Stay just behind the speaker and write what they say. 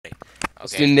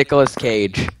Let's do Nicolas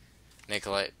Cage.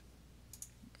 Nicolas.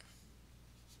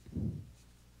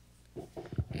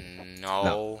 No.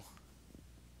 No.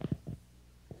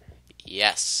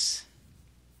 Yes.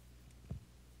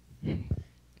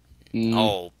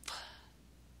 Nope.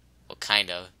 Well, kind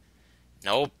of.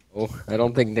 Nope. Oh, I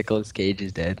don't think Nicolas Cage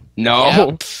is dead.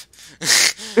 No.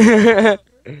 Yep.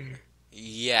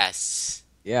 Yes.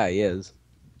 Yeah, he is.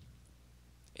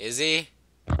 Is he?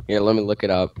 Here, let me look it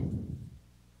up.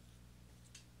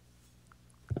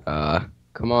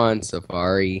 Come on,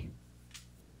 Safari.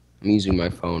 I'm using my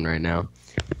phone right now.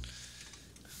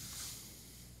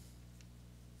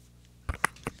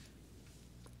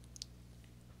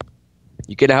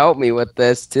 You can help me with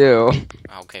this too.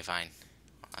 Okay, fine.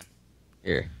 Hold on.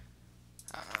 Here.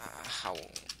 How?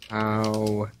 How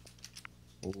old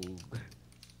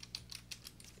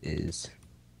is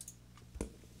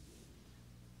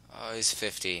Oh, he's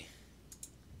 50.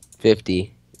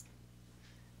 50?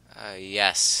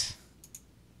 Yes.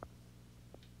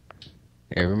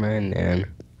 Never mind,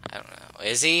 man. I don't know.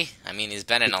 Is he? I mean, he's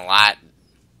been in a lot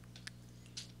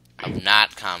of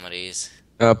not comedies.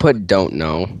 Put don't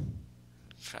know.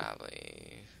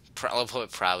 Probably. I'll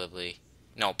put probably.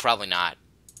 No, probably not.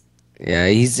 Yeah,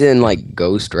 he's in like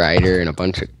Ghost Rider and a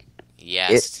bunch of.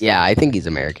 Yes. Yeah, I think he's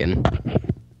American.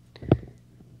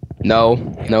 No,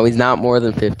 he's not more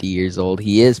than 50 years old.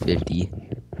 He is 50.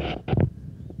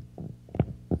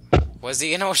 Was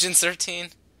he in Ocean's 13?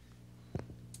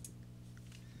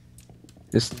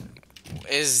 Just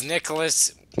Is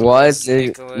Nicolas... was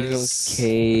Nicolas... Nicolas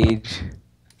Cage?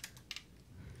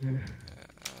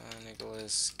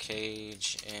 Nicolas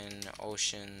Cage in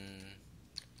Ocean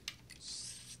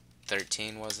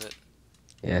 13, was it?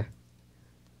 Yeah.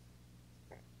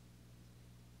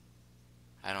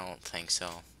 I don't think so.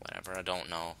 Whatever, I don't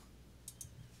know.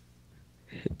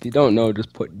 If you don't know,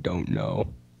 just put don't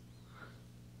know.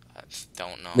 I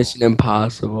don't know. Mission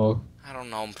Impossible. I don't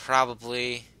know,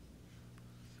 probably...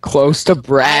 Close to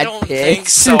Brad I don't Pitt. think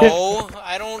so.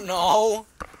 I don't know.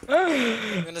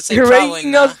 I'm gonna say You're probably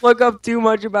making not. us look up too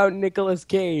much about Nicolas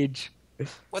Cage.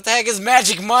 What the heck is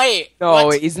Magic Mike? No,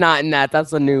 What? he's not in that.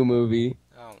 That's a new movie.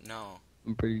 Oh, no.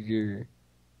 I'm pretty sure.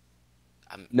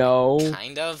 I'm No.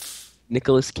 Kind of.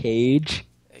 Nicolas Cage?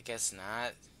 I guess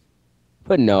not.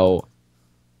 But no.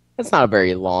 That's not a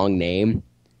very long name.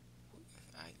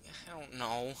 I don't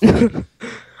know.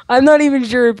 I'm not even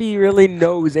sure if he really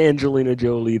knows Angelina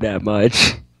Jolie that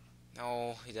much.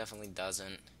 No, he definitely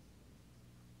doesn't.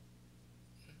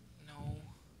 No.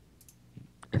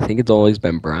 I think it's always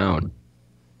been Brown.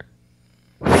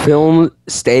 Film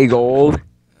Stay Gold?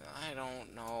 I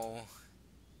don't know.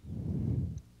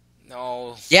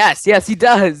 No. Yes, he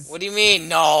does. What do you mean,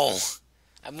 no?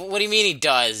 What do you mean he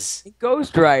does?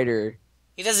 Ghost Rider.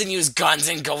 He doesn't use guns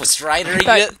in Ghost Rider.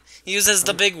 thought- He uses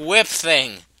the big whip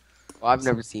thing. Well, I've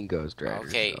never seen Ghost Rider.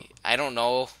 Okay, so. I don't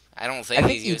know. I don't think I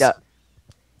think he's he used... does.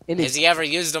 Has he ever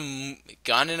used a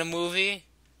gun in a movie?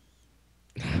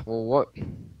 Well, what?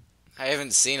 I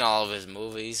haven't seen all of his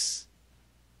movies.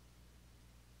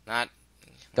 Not...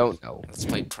 Don't know. Let's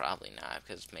play probably not,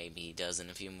 because maybe he does in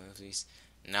a few movies.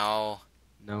 No.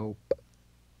 Nope.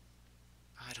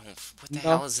 I don't... What the No.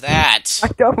 hell is that? I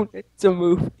don't. It's a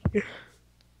movie.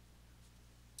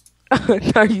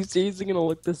 Are you seriously gonna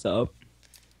look this up?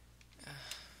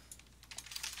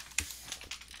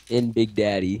 In Big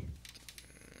Daddy.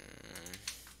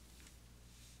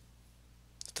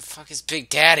 What the fuck is Big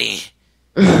Daddy?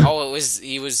 Oh,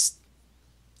 he was...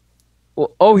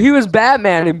 Well, oh, he was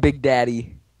Batman in Big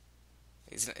Daddy.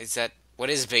 Is that... What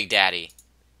is Big Daddy?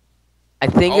 I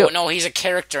think. Oh, no, he's a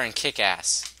character in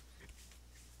Kick-Ass.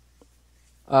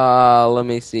 Let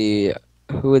me see.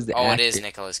 Who is the Oh, actor? it is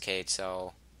Nicolas Cage,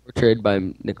 so... Portrayed by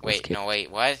Nicolas Wait, Cage. no, wait,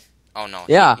 what? Oh, no.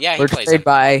 Yeah, he plays portrayed him.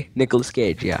 by Nicolas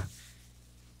Cage. Yeah.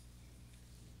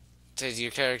 Does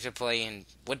your character play in...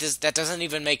 What does... That doesn't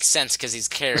even make sense, because he's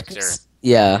character.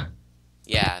 Yeah.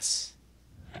 Yes.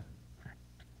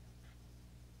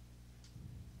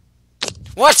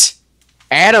 What?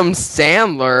 Adam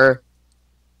Sandler.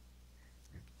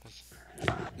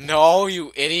 No,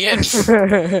 you idiot.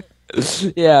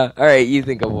 Yeah. All right. You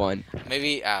think of one.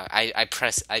 Maybe,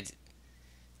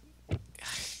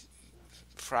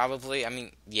 probably, I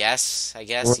mean, yes, I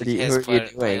guess. What He who has are you played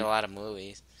doing? a lot of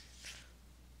movies.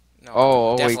 No,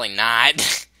 Oh, definitely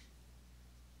not.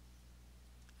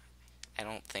 I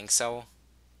don't think so.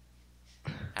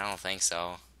 I don't think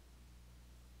so.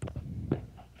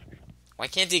 Why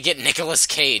can't he get Nicolas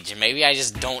Cage? Maybe I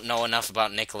just don't know enough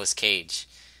about Nicolas Cage.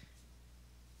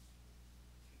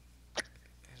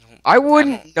 I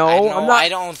wouldn't know. I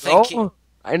don't think. No,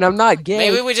 and I'm not gay.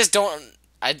 Maybe we just don't.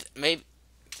 Maybe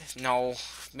No,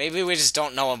 maybe we just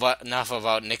don't know enough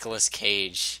about Nicolas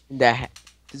Cage.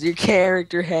 Does your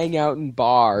character hang out in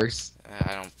bars?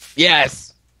 I don't.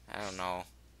 Yes. I don't know.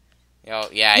 Yo,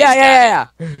 yeah, Yeah, he's got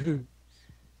it.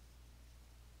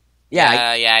 yeah.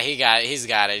 Yeah. Yeah, he got it. He's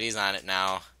got it. He's on it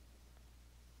now.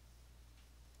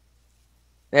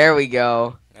 There we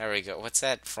go. There we go. What's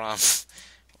that from?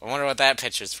 I wonder what that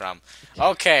picture's from.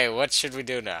 Okay, what should we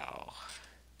do now?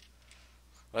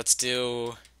 Let's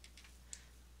do.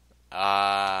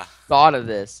 Thought of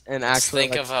this and Let's actually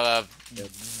think of a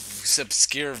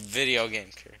obscure video game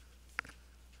character.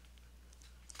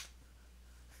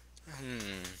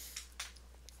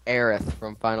 Aerith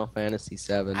from Final Fantasy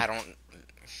VII. I don't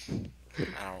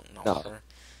know No.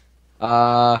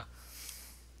 her.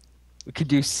 We could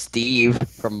do Steve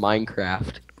from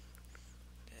Minecraft.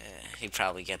 He'd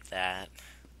probably get that.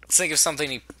 Let's think of something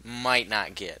he might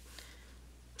not get.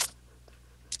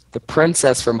 The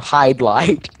princess from Hide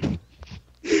Light.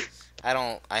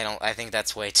 I think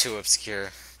that's way too obscure.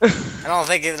 I don't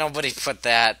think nobody put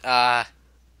that. How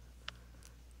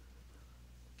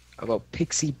about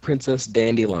Pixie Princess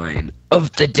Dandelion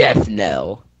of the Death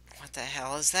Knell? What the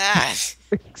hell is that?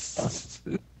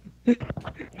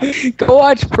 Go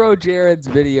watch Pro Jared's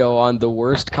video on the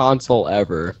worst console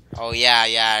ever. Oh yeah,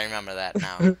 I remember that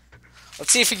now.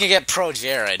 Let's see if we can get Pro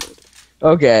Jared.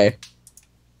 Okay.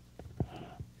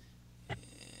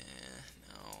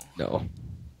 No. No.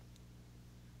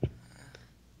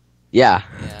 Yeah.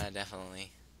 Yeah,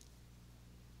 definitely.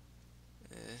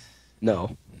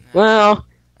 No. Well,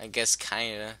 I guess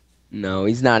kinda. no,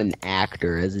 he's not an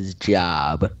actor as his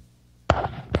job.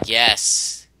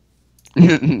 Yes.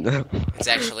 No. It's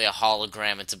actually a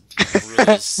hologram. It's a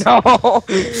bruise. No.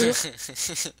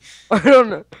 I don't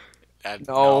know.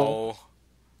 No.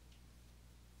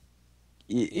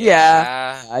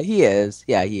 Yeah. He is.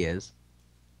 Yeah, he is.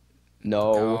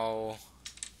 No. No.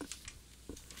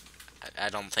 I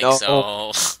don't think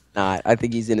so. Not. I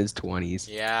think he's in his 20s.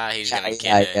 Yeah, he's gonna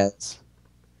get it. Yes.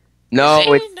 No,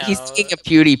 Is he? he's No. taking a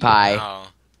PewDiePie. No.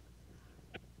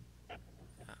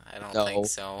 I don't No. think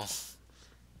so.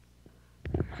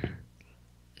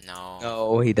 No.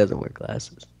 No, he doesn't wear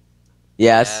glasses.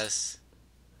 Yes. Yes.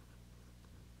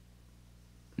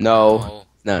 No.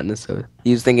 Not necessarily.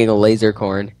 He was thinking of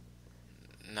Lasercorn.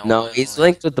 No. No, he's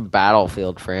linked with the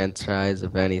Battlefield franchise,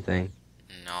 if anything.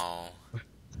 No.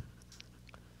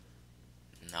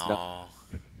 No. No.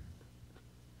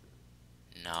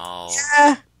 No.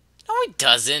 Yeah. No, he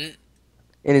doesn't.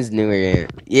 In his newer game.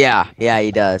 Yeah,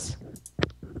 he does.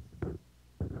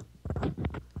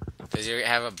 Does he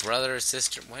have a brother or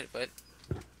sister? What?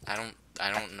 I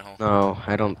don't know. No,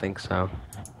 I don't think so.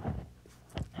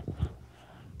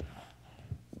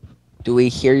 Do we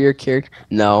hear your character?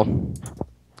 No.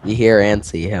 You hear and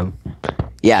see him.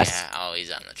 Yes. Yeah. Oh,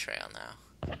 he's on the trail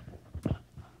now.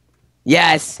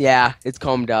 Yes, yeah. It's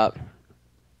combed up.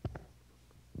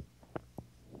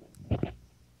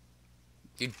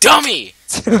 You dummy!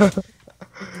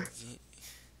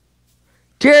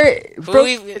 Jared, bro,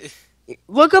 Who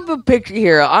look up a picture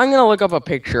here. I'm gonna look up a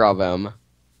picture of him.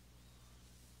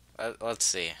 let's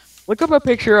see. Look up a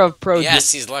picture of Pro.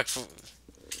 Yes, he's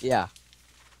Yeah.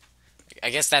 I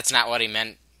guess that's not what he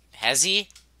meant. Has he?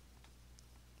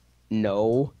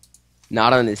 No.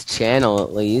 Not on his channel,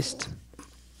 at least.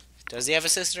 Does he have a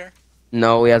sister?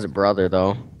 No, he has a brother,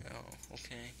 though. Oh,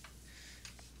 okay.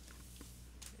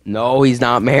 No, he's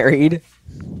not married.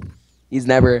 He's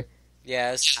never...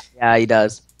 Yes. Yeah, he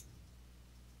does.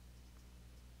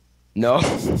 No.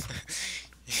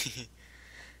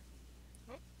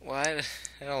 What?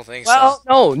 I don't think Well, so.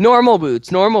 no. Normal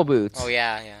boots. Normal boots. Oh,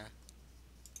 yeah.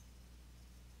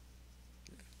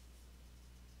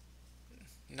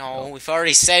 No, we've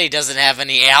already said he doesn't have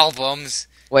any albums.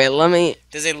 Wait, let me...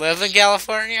 Does he live in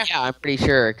California? Yeah, I'm pretty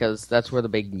sure, because that's where the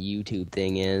big YouTube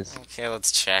thing is. Okay,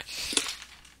 let's check.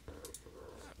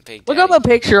 Big Look Daddy. up a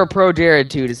picture of Pro Jared,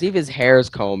 too, to see if his hair's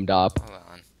combed up. Hold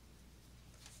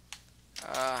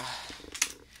on.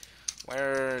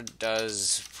 Where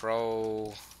does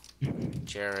Pro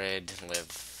Jared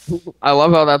live? I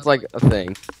love how that's like a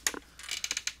thing.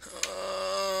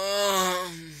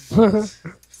 Let's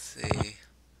see.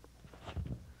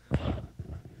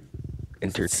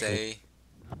 Entertain.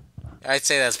 I'd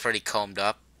say that's pretty combed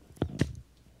up.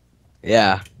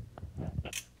 Yeah.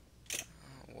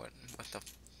 What the?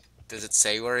 Does it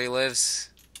say where he lives?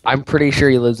 I'm pretty sure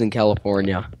he lives in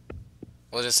California.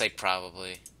 We'll just say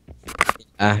probably.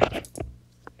 I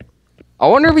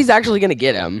wonder if he's actually gonna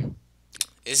get him.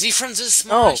 Is he from the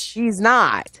No, Smosh? he's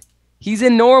not. He's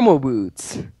in normal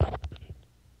boots.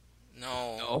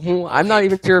 No. No, I'm not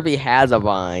even sure if he has a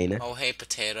Vine. Oh, hey,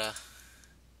 Potato.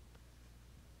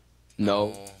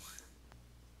 No.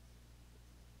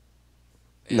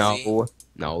 No. Is he? No.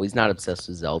 No, he's not obsessed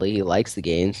with Zelda. He likes the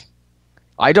games.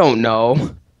 I don't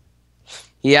know.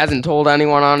 He hasn't told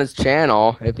anyone on his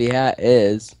channel if he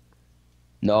is.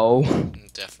 No.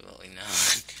 Definitely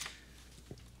not.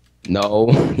 No.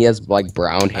 He has like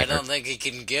brown I hair. don't think he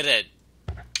can get it.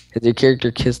 Because your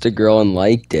character kissed a girl and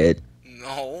liked it.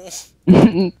 No.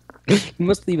 He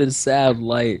must leave a sad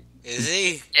light. Is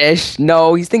he? Ish.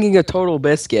 No, he's thinking of Total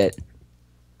Biscuit.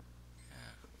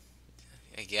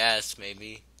 I guess,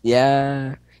 maybe.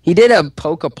 Yeah. He did a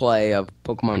Poke play of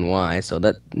Pokemon Y, so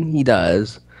that he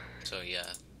does. So, yeah.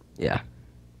 Yeah.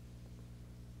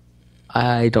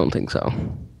 I don't think so.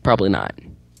 Probably not.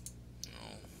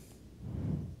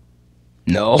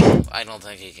 No. No. I don't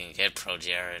think he can get Pro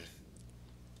Jared.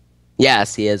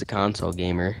 Yes, he is a console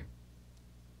gamer.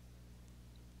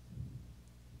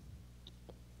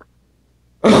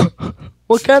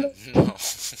 What kind of... No.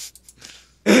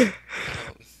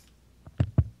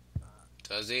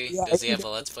 Does he? Yeah, Does he have a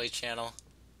Let's Play channel?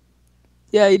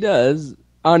 Yeah, he does.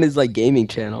 On his, like, gaming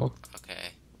channel.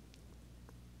 Okay.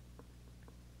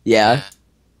 Yeah.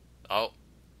 Oh,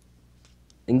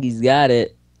 I think he's got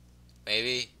it.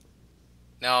 maybe.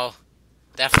 No.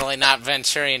 Definitely not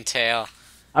Venturian Tail.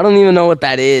 I don't even know what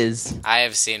that is. I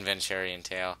have seen Venturian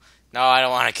Tail. No, I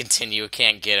don't want to continue.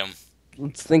 Can't get him.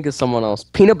 Let's think of someone else.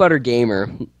 Peanut Butter Gamer.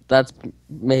 That's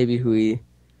maybe who he...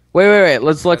 Wait.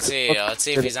 Let's look. Let's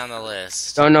see if he's on the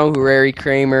list. Don't know who Rary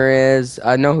Kramer is.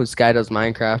 I know who Sky Does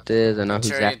Minecraft is. I know who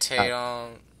Venturian Zach... Tail.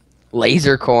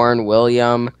 Lasercorn,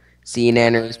 William, C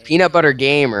Nanners, Peanut Butter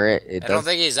Gamer. It I does... don't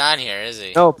think he's on here, is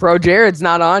he? No, Pro Jared's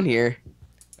not on here.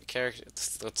 Character.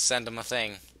 Let's send him a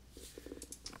thing.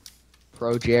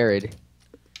 Pro Jared.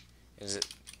 Is it?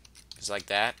 Is like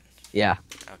that? Yeah.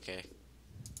 Okay.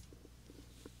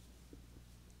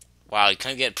 Wow, he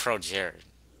couldn't get Pro Jared.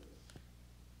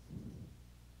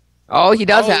 Oh, he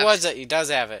does Oh, have he does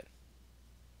have it.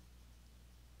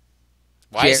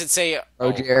 Why does it say?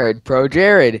 Pro Jared. Pro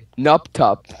Jared. Nup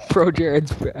Tup. Pro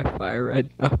Jared's Fire Red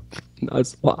Nup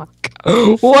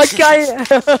Nuzlocke. What guy?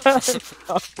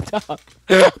 Nup Tup.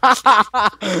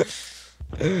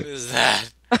 Who is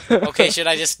that? Okay, should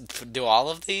I just do all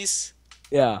of these?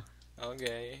 Yeah.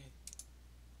 Okay.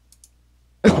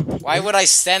 Why would I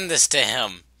send this to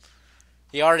him?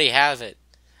 He already has it.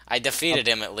 I defeated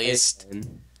him at least.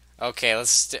 Okay,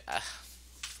 let's.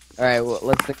 All right, well,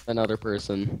 let's think of another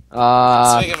person.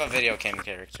 Let's think of a video game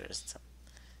character.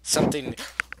 Something.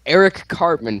 Eric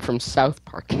Cartman from South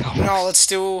Park. No, let's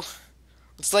do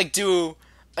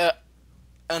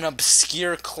an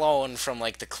obscure clone from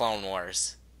like the Clone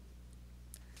Wars.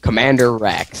 Commander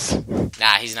Rex.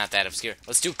 Nah, he's not that obscure.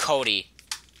 Let's do Cody.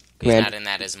 He's not in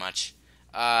that as much.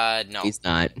 No. He's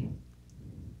not.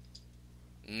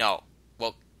 No.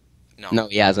 Well, no. No,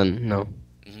 he hasn't. No.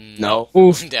 No.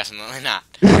 Definitely not.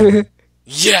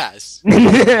 Yes.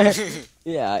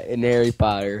 Yeah, in Harry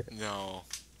Potter. No.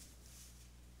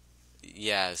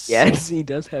 Yes. Yes, he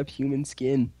does have human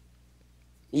skin.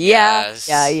 Yeah. Yes.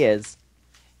 Yeah, he is.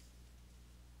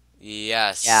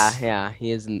 Yes. Yeah,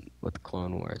 he isn't with the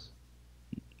Clone Wars.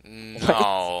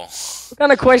 No. What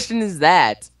kind of question is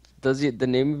that? Does the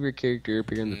name of your character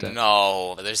appear in the text?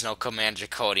 No, there's no Commander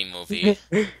Cody movie.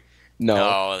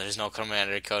 No, there's no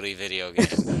Commander Cody video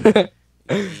game.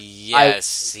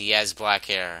 Yes, he has black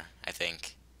hair, I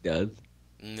think. He does.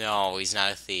 No, he's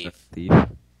not a thief.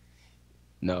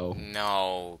 No.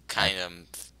 No, kind of.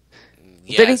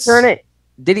 Yes. Did he turn it?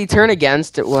 Did he turn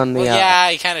against it when the? Well,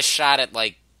 yeah, he kind of shot it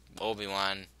like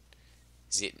Obi-Wan.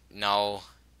 No.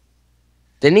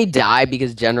 Didn't he die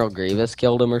because General Grievous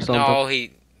killed him or something? No,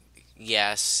 he.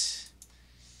 Yes.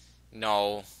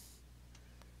 No.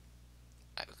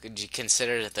 Could you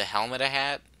consider the helmet a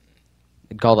hat?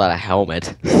 I'd call that a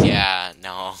helmet. Yeah,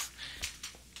 no.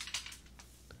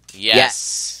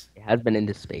 Yes. He has been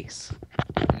into space.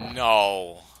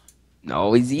 No.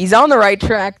 No, he's on the right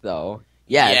track though.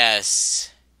 Yes.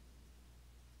 Yes.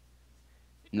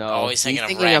 No. Oh, he's thinking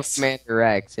of of Rex. Commander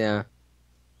Rex, yeah.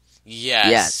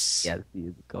 Yes. Yes,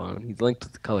 he's gone. He's linked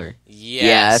to the color.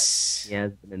 Yes.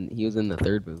 He was in the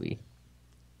third movie.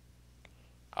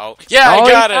 Oh, yeah,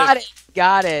 I got it.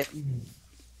 Got it.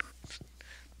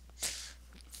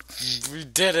 We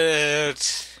did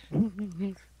it.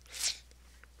 No,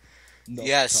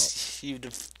 Yes.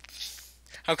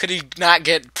 How could he not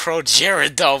get Pro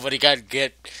Jared though? But he got to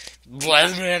get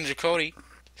Vladimir Cody.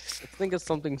 Let's think of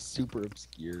something super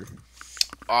obscure.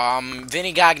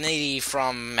 Vinnie Gognitti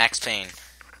from Max Payne.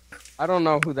 I don't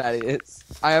know who that is.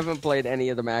 I haven't played any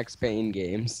of the Max Payne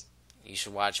games. You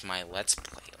should watch my Let's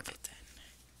Play of it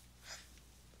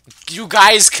You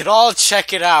guys could all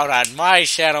check it out on my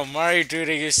channel,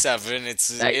 MarioDude87.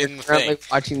 It's That you're in the currently thing.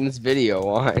 watching this video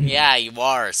on. Yeah, you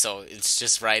are. So it's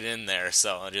just right in there.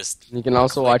 So just You can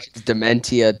also click. watch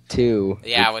Dementia 2.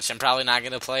 Yeah, which I'm probably not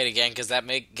gonna play it again because that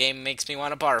game makes me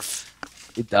want to barf.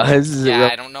 It does? Is it Yeah,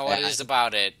 really I don't know what it bad? is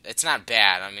about it. It's not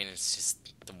bad. I mean, it's just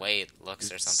the way it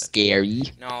looks or something. Scary.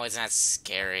 No, it's not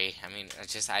scary. I mean,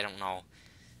 I don't know.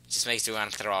 It just makes me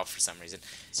want to throw up for some reason.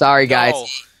 Sorry, No.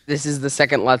 guys. This is the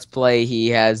second Let's Play he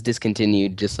has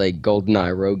discontinued, just like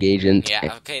GoldenEye Rogue Agent.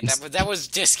 Yeah, okay, that was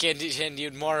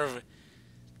discontinued more of,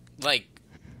 like,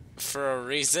 for a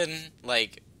reason,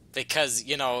 like, because,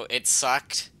 you know, it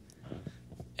sucked.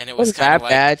 And it was Was kind that of like...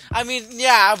 bad? I mean,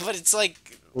 yeah, but it's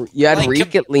like... You had like,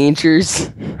 Reek launchers?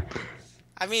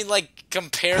 I mean, like,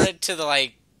 compare it to the,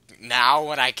 like, now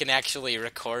when I can actually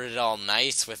record it all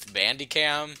nice with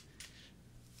Bandicam.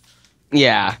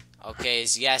 Yeah. Okay,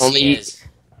 yes, Only- he is.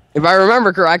 If I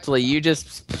remember correctly, you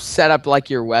just set up like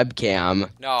your webcam.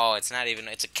 No, it's not even.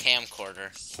 It's a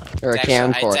camcorder. Or It's a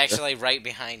camcorder. It's actually right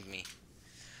behind me.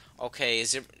 Okay,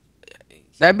 is it?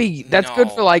 That's good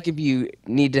No. for like if you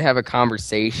need to have a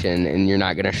conversation and you're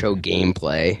not gonna show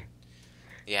gameplay.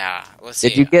 Yeah, let's see.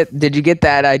 Did you get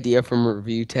that idea from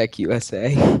Review Tech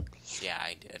USA? Yeah,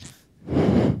 I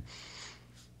did.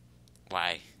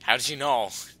 Why? How did you know?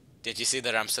 Did you see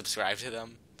that I'm subscribed to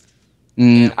them?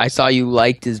 I saw you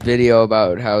liked his video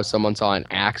about how someone saw an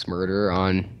axe murder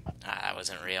on. That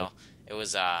wasn't real. It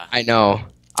was. I know.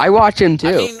 I watch him too.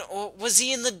 I mean, was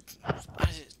he in the?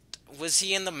 Was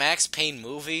he in the Max Payne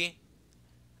movie?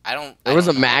 There was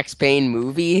a know. Max Payne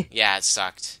movie. Yeah, it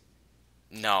sucked.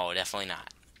 No, definitely not.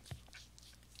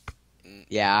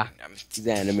 Yeah, he's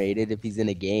animated if he's in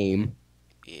a game.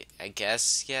 I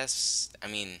guess yes. I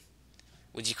mean,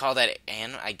 would you call that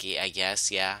I guess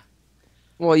yeah.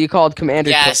 Well, you called Commander.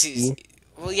 Yes, Cookie.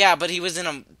 well, yeah, but he was in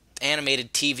an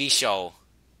animated TV show.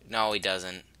 No, he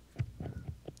doesn't.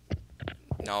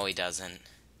 No, he doesn't.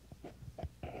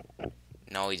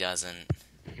 No, he doesn't.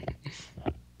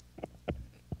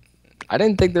 I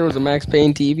didn't think there was a Max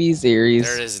Payne TV series.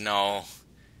 There is no.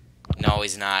 No,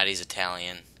 he's not. He's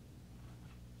Italian.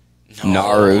 No,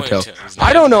 Naruto. he's not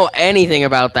I don't know anything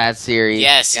about that series.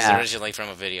 Yes, he's Yeah. originally from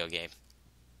a video game.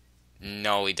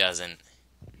 No, he doesn't.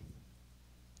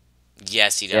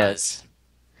 Yes, he does.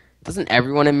 Doesn't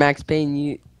everyone in Max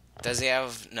Payne? Does he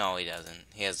have? No, he doesn't.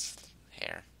 He has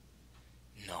hair.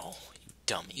 No, you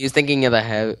dummy. He was thinking of the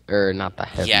heavy, or not the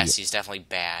heavy. Yes, he's definitely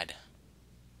bad.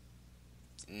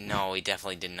 No, he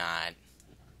definitely did not.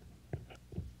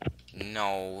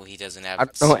 No, he doesn't have... I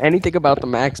don't know anything about the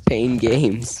Max Payne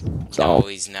games. So. No,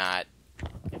 he's not.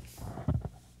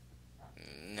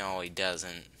 No, he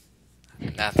doesn't.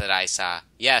 Not that I saw.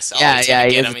 Yes, Yeah, he's gonna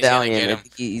he get is him. He's gonna Italian. get I him.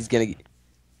 think he's gonna.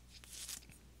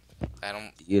 I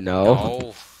don't... You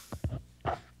know?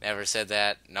 No. Never said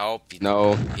that. Nope.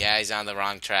 No. Yeah, he's on the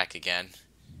wrong track again.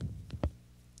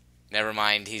 Never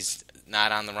mind, he's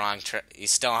not on the wrong track.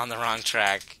 He's still on the wrong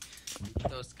track.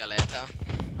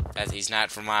 He's not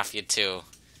from Mafia 2.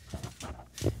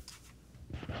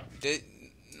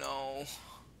 No.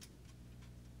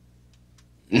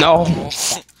 No.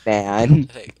 Man.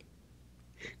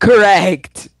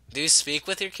 Correct. Do you speak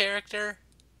with your character?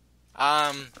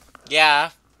 Yeah.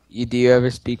 Do you ever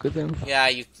speak with him? Yeah,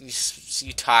 you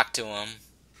talk to him.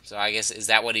 So I guess, is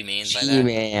that what he means by that?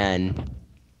 G-Man.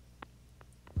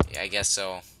 Yeah, I guess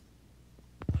so.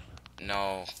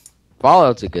 No.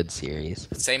 Fallout's a good series.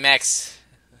 Say Max.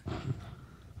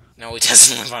 No, he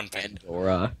doesn't live on Pandora.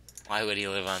 Pandora. Why would he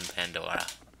live on Pandora?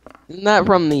 Isn't that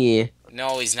from the...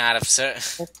 No, he's not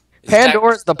upset.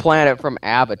 Pandora's the planet from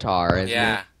Avatar, isn't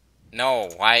Yeah. it? No,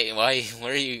 why,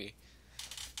 where are you?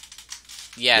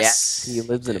 Yes. Yeah, he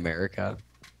lives in America.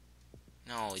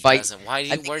 No, he Like, doesn't. Where do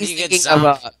you he's get thinking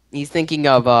zombie? he's thinking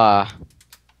of,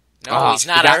 No, he's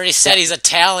not. I already said he's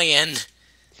Italian.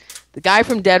 the guy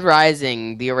from Dead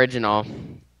Rising, the original.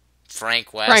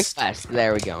 Frank West. Frank West,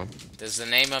 there we go. Does the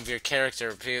name of your character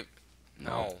appear?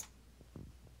 No.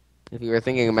 If you were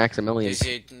thinking of Maximilian.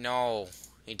 No,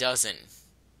 he doesn't.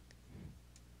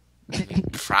 I mean,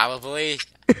 probably.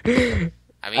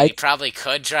 I mean, he probably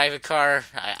could drive a car.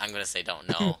 I'm gonna say don't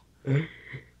know.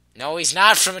 No, he's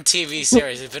not from a TV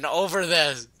series. We've been over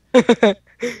this.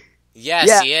 Yes,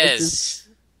 Yeah, he is.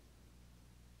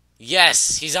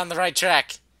 Yes, he's on the right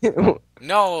track.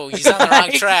 No, he's on the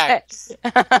wrong track.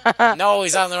 No,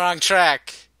 he's on the wrong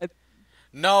track.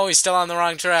 No, he's still on the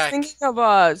wrong track. Thinking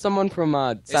of someone from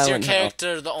Is your Silent Hill.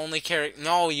 character the only character?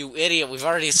 No, you idiot. We've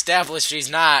already established he's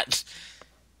not.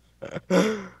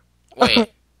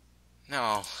 Wait.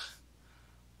 No.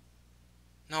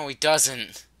 No, he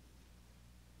doesn't.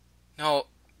 No.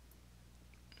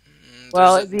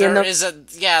 Well, is he in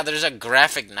the... there's a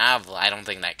graphic novel. I don't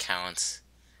think that counts.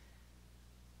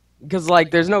 Because,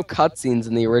 like, there's no cutscenes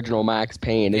in the original Max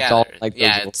Payne. It's all, like, those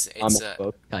little it's comic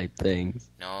book type things.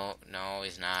 No,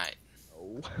 he's not.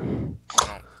 No.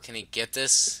 Can he get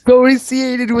this?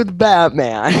 Associated with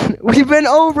Batman. We've been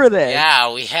over this.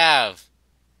 Yeah, we have.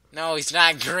 No, he's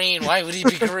not green. Why would he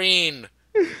be green?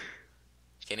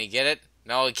 Can he get it?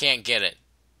 No, he can't get it.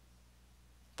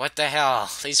 What the hell?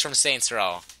 He's from Saints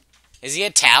Row. Is he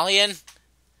Italian?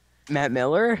 Matt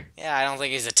Miller? Yeah, I don't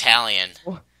think he's Italian.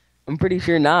 Well, I'm pretty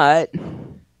sure not.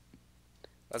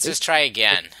 Let's just try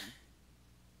again.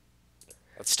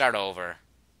 Let's start over.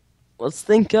 Let's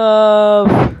think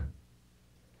of...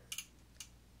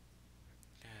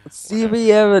 Let's see if he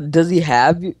have does he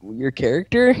have your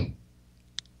character?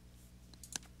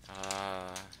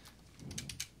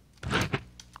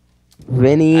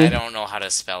 Vinnie. I don't know how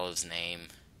to spell his name.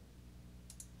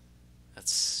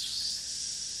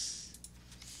 That's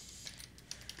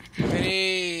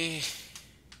Vinnie.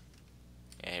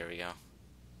 Yeah, here we go.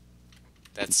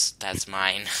 That's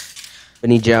mine.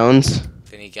 Vinnie Jones.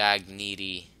 Vinnie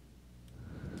Gognitti.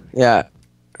 Yeah.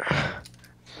 There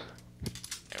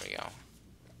we go.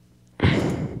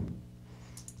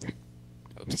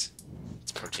 Oops.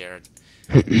 It's Proterid.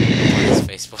 On his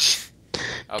Facebook.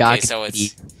 Okay, so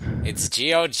it's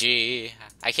G-O-G.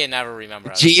 I can never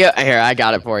remember. Here, I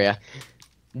got it for you.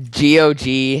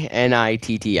 Gognitti.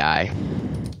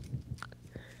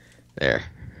 There.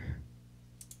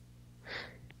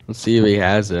 Let's see if he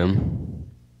has him.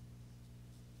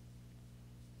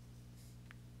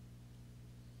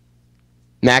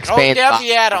 Max Payne. Oh, yep, he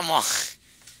had him.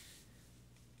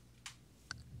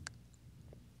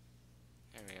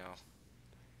 There we go.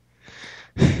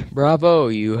 Bravo,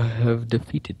 you have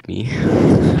defeated me.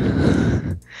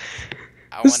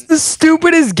 This is the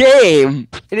stupidest game.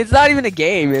 And it's not even a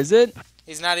game, is it?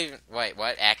 He's not even... Wait,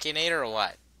 what? Akinator or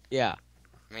what? Yeah.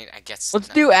 I mean, I guess... Let's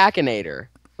do Akinator.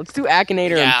 Let's do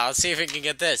Akinator. Yeah, let's see if we can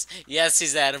get this. Yes,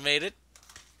 he's animated.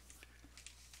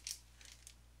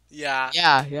 Yeah.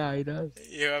 Yeah, he does.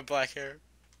 You have black hair.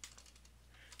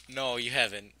 No, you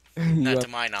haven't. Not to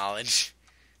my knowledge.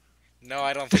 No,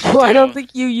 I don't think you do. I don't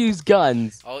think you use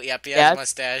guns. Oh, yep, he has a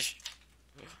mustache.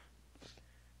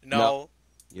 No.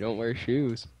 You don't wear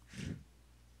shoes.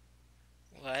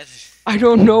 What? I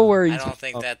don't know where he's... I don't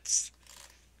think that's...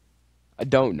 I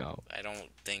don't know. I don't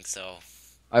think so.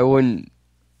 I wouldn't...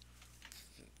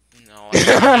 No,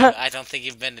 I don't think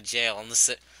you've been to jail. Unless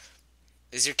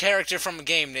is your character from a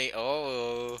game, Nate?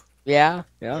 Oh. Yeah.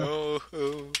 Oh.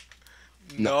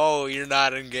 No, you're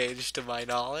not engaged to my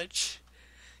knowledge.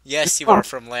 Yes, you are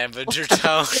from Lavender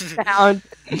Town.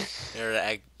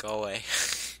 Go away.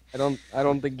 I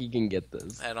don't think he can get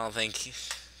this. I don't think.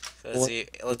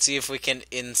 Let's see if we can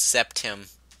incept him.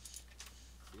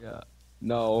 Yeah.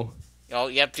 No. Oh,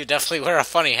 yep, you definitely wear a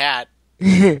funny hat.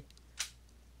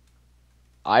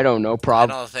 I don't know,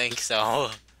 probably. I don't think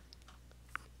so.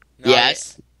 No,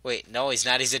 yes. Wait, no, he's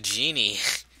not. He's a genie.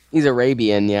 He's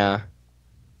Arabian, yeah.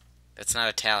 That's not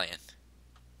Italian.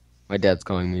 My dad's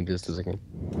calling me just a second.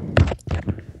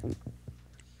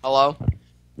 Hello?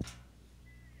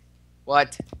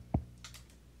 What?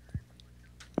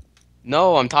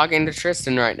 No, I'm talking to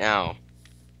Tristan right now.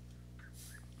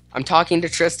 No.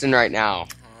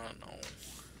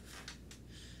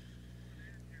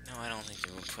 No, I don't think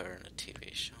you would put her in a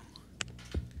TV show.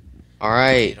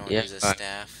 Alright. You don't use a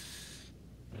staff.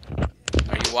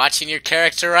 Are you watching your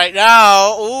character right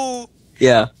now? Ooh.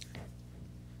 Yeah.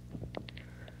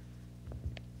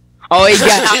 Oh, he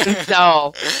got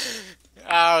himself.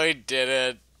 Oh, he did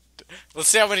it. Let's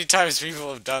see how many times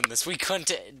people have done this. We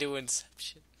couldn't do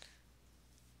Inception.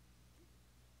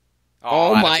 Oh,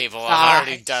 a lot my of people have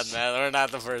already done that. We're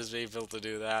not the first people to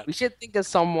do that. We should think of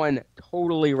someone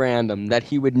totally random that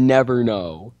he would never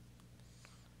know.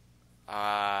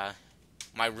 My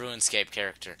RuneScape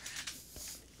character.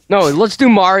 No, let's do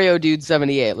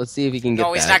MarioDude78. Let's see if he can get that.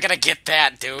 No, he's not gonna get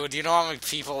that, dude. You know how many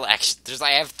people actually...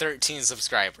 I have 13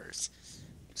 subscribers.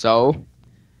 So?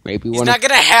 Maybe he's not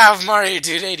gonna have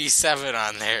MarioDude87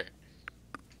 on there.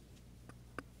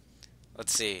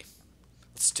 Let's see.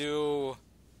 Let's do...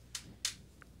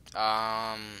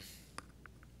 Lyle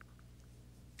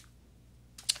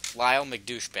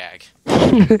McDouchebag.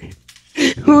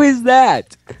 Who is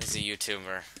that? He's a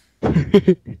YouTuber. No.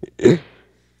 No.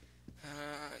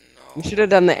 You should have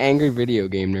done the angry video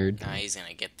game nerd. Nah, he's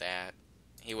gonna get that.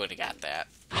 He would have got that.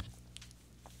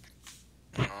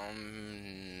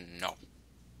 No.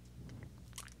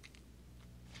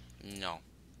 No.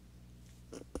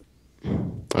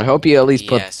 I hope you at least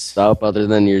put this up other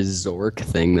than your Zork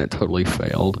thing that totally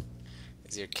failed.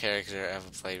 Has your character ever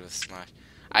played with Smosh?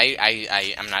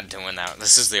 I'm not doing that.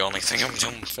 This is the only thing I'm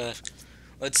doing for this.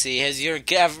 Let's see. Has your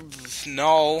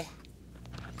no.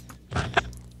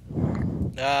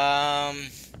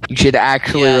 You should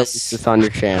actually Yes. release this on your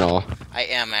channel. I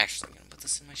am actually gonna put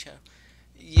this in my channel.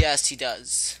 Yes, he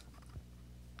does.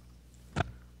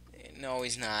 No,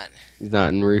 he's not. He's not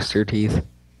in Rooster Teeth.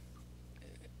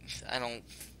 I don't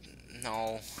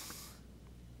know.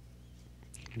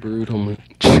 Brutal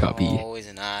chubby. Oh,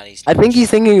 he's not. I think he's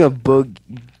thinking of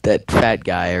that fat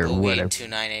guy or whatever.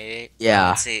 2988. Yeah.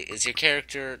 Let's see. Is your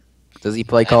character? Does he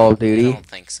play Call of Duty? I don't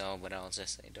think so, but I'll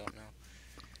just say don't know.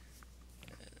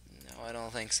 No, I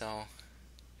don't think so.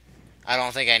 I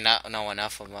don't think I know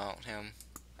enough about him,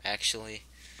 actually.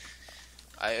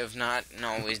 I have not.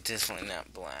 No, he's definitely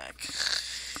not black.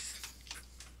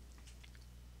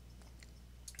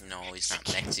 No, he's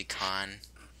not Mexican.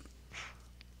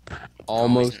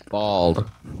 Almost bald.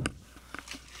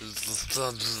 I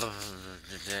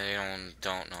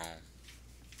don't know.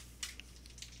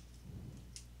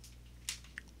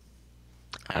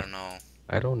 I don't know.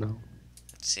 I don't know.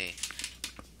 Let's see.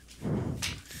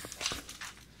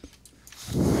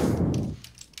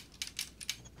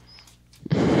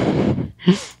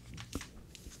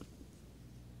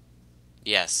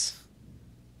 Yes.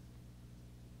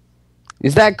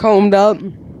 Is that combed up?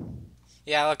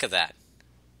 Yeah, look at that.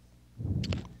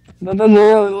 That doesn't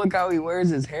really look how he wears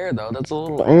his hair, though. That's a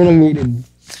little animated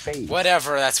face.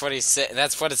 Whatever. That's what he said.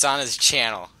 That's what it's on his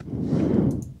channel.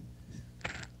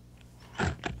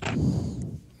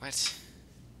 What?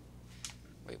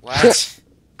 Wait, what?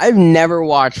 I've never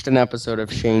watched an episode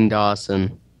of Shane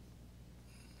Dawson.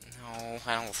 No,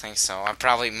 I don't think so.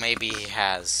 Maybe he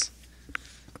has.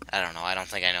 I don't know. I don't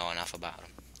think I know enough about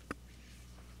him.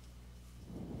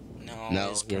 No, He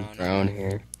has brown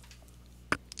hair.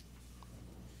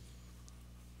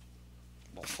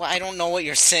 Well, I don't know what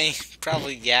you're saying.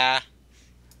 Probably, yeah.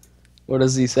 What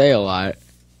does he say a lot?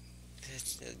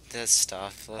 This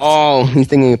stuff. Oh, he's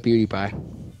thinking of PewDiePie.